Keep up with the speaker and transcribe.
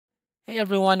Hey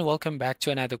everyone, welcome back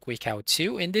to another quick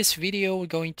how-to. In this video, we're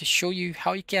going to show you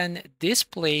how you can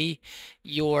display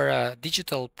your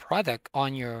digital product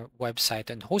on your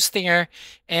website on Hostinger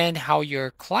and how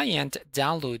your client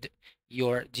download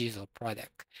your digital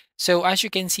product. So as you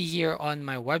can see here on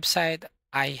my website,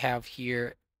 I have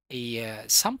here a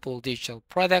sample digital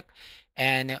product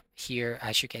and here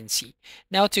as you can see.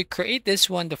 Now to create this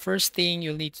one, the first thing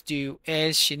you'll need to do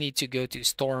is you need to go to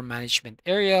store management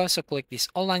area. So click this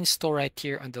online store right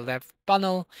here on the left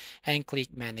panel and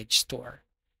click manage store.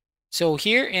 So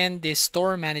here in this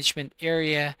store management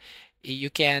area, you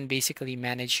can basically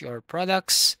manage your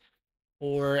products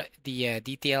or the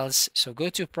details. So go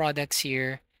to products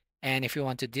here. And if you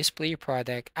want to display your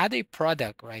product, add a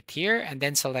product right here and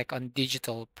then select on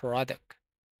digital product.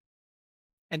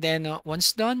 And then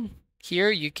once done, here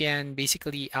you can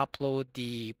basically upload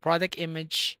the product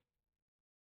image.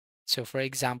 So for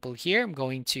example, here I'm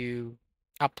going to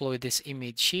upload this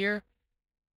image here.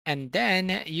 And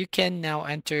then you can now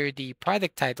enter the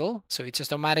product title. So it's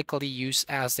automatically used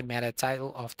as the meta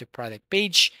title of the product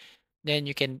page. Then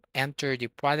you can enter the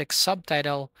product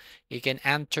subtitle. You can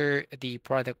enter the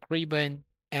product ribbon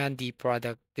and the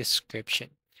product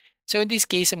description. So in this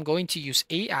case, I'm going to use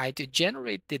AI to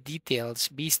generate the details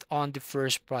based on the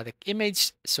first product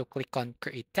image. So click on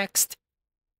create text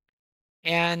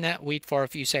and wait for a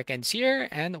few seconds here.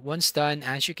 And once done,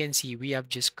 as you can see, we have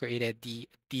just created the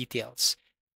details.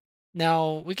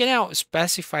 Now we can now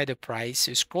specify the price.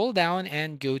 So scroll down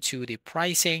and go to the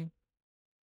pricing.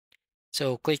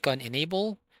 So click on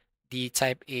enable. The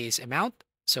type is amount.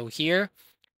 So here,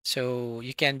 so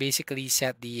you can basically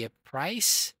set the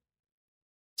price.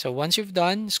 So once you've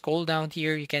done, scroll down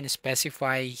here, you can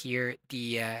specify here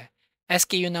the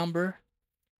SKU number.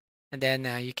 And then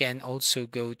you can also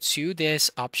go to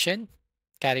this option,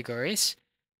 categories.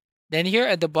 Then here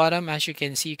at the bottom, as you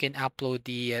can see, you can upload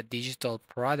the digital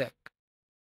product.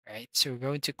 Right, so we're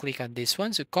going to click on this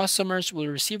one. So customers will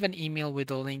receive an email with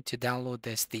a link to download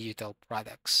this digital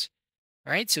products.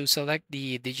 All right, so select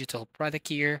the digital product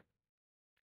here.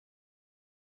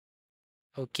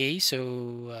 Okay,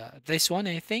 so this one,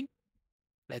 I think.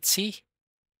 Let's see.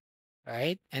 All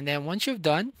right, and then once you've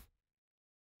done,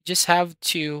 just have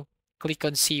to click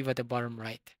on save at the bottom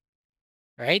right.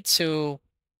 All right, so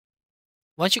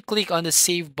once you click on the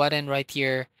save button right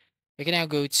here, you can now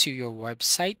go to your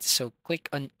website. So click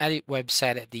on edit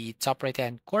website at the top right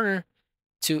hand corner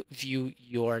to view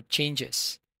your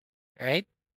changes. All right,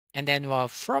 and then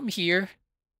from here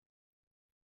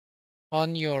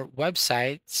on your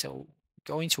website, so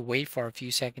going to wait for a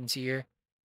few seconds here,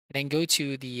 and then go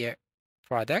to the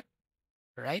product,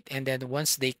 right? And then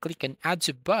once they click on add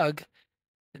to bug,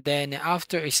 then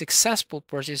after a successful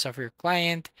purchase of your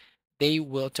client, they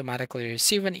will automatically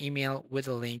receive an email with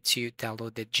a link to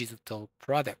download the digital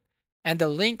product. And the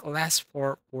link lasts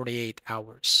for 48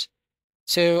 hours.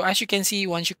 So as you can see,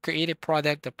 once you create a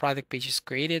product, the product page is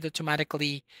created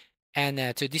automatically. And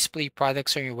to display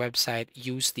products on your website,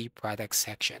 use the product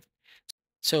section.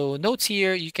 So notes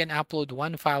here, you can upload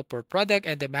one file per product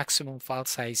and the maximum file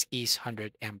size is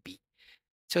 100 MB.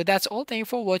 So that's all. Thank you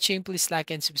for watching. Please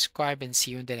like and subscribe and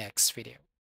see you in the next video.